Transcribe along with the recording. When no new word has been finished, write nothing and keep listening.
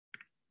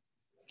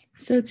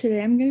So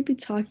today I'm going to be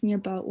talking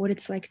about what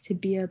it's like to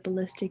be a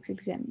ballistics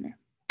examiner.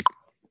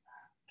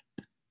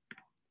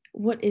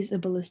 What is a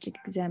ballistic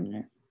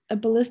examiner? A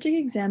ballistic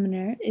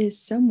examiner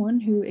is someone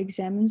who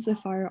examines the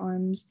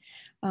firearms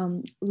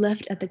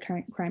left at the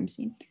current crime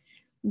scene.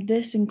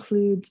 This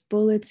includes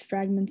bullets,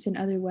 fragments, and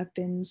other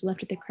weapons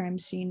left at the crime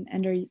scene,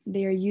 and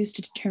they are used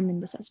to determine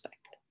the suspect.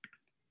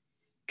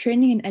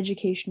 Training and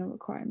educational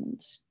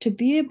requirements. To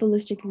be a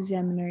ballistic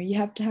examiner, you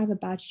have to have a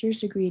bachelor's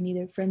degree in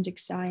either forensic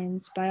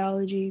science,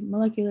 biology,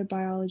 molecular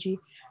biology,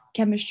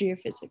 chemistry, or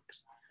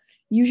physics.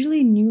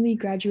 Usually, newly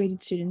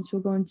graduated students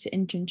will go into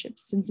internships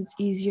since it's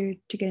easier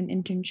to get an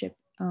internship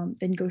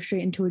than go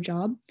straight into a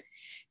job.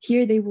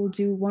 Here, they will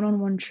do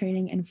one-on-one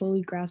training and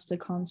fully grasp the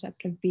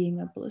concept of being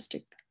a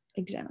ballistic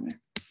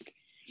examiner.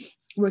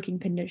 Working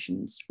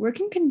conditions.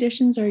 Working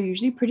conditions are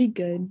usually pretty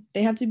good.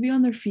 They have to be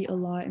on their feet a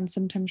lot and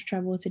sometimes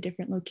travel to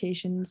different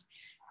locations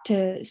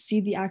to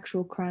see the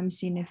actual crime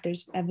scene if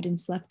there's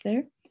evidence left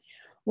there.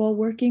 While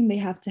working, they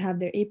have to have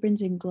their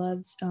aprons and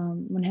gloves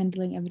when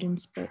handling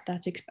evidence, but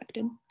that's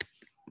expected.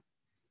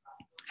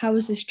 How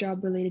is this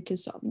job related to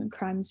solving a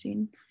crime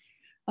scene?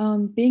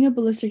 Being a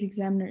ballistic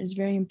examiner is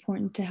very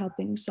important to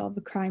helping solve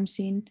a crime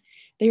scene.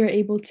 They are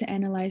able to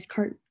analyze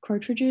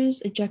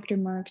cartridges, ejector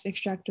marks,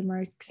 extractor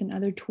marks, and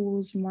other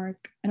tool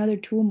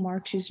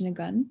marks used in a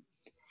gun.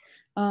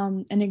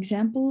 An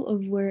example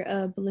of where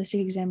a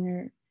ballistic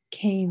examiner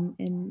came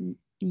in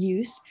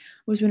use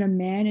was when a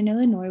man in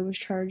Illinois was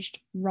charged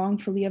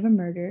wrongfully of a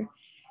murder.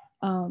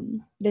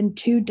 Then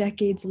 2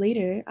 decades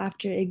later,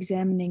 after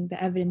examining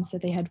the evidence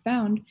that they had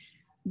found,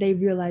 they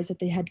realized that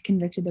they had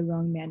convicted the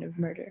wrong man of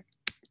murder.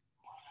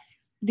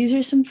 These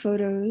are some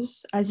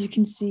photos. As you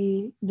can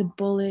see, the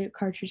bullet,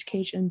 cartridge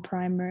cage, and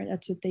primer,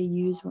 that's what they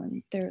use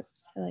when they're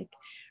like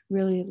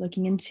really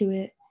looking into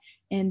it.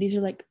 And these are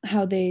like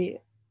how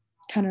they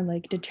kind of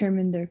like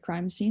determine their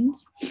crime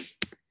scenes.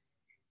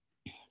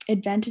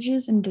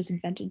 Advantages and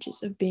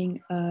disadvantages of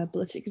being a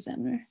ballistic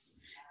examiner.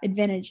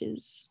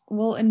 Advantages.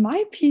 Well, in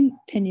my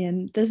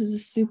opinion, this is a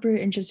super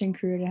interesting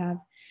career to have.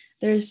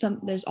 There's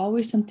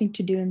always something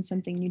to do and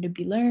something new to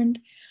be learned.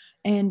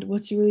 And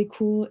what's really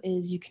cool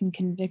is you can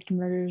convict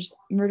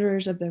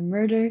murderers of their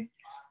murder.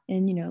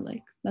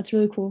 And that's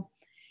really cool.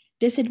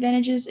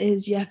 Disadvantages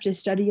is you have to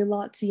study a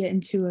lot to get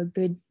into a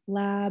good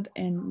lab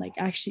and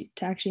actually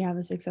have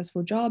a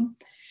successful job.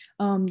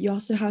 You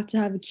also have to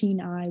have a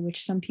keen eye,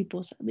 which some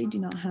people sadly do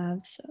not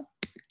have. So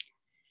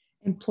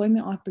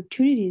employment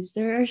opportunities.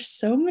 There are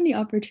so many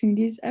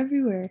opportunities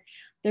everywhere.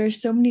 There are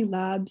so many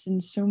labs in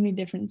so many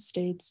different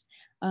states.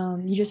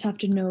 You just have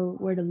to know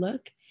where to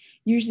look.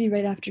 Usually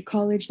right after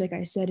college, like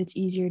I said, it's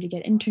easier to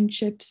get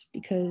internships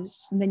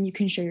because then you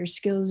can show your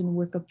skills and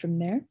work up from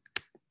there.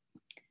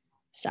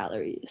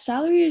 Salary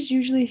is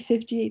usually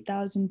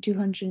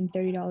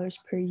 $58,230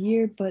 per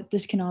year, but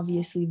this can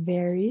obviously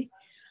vary.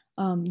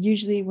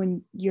 Usually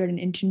when you're at an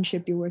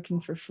internship, you're working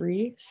for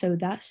free, so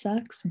that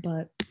sucks,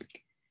 but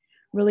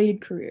related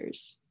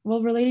careers.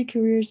 Well, related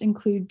careers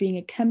include being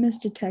a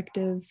chemist,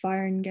 detective,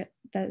 fire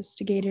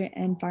investigator,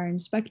 and fire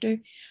inspector,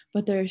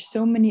 but there are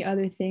so many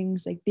other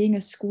things, like being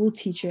a school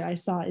teacher I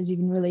saw is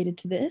even related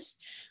to this,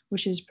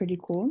 which is pretty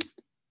cool.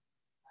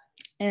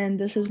 And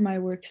this is my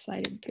works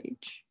cited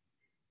page.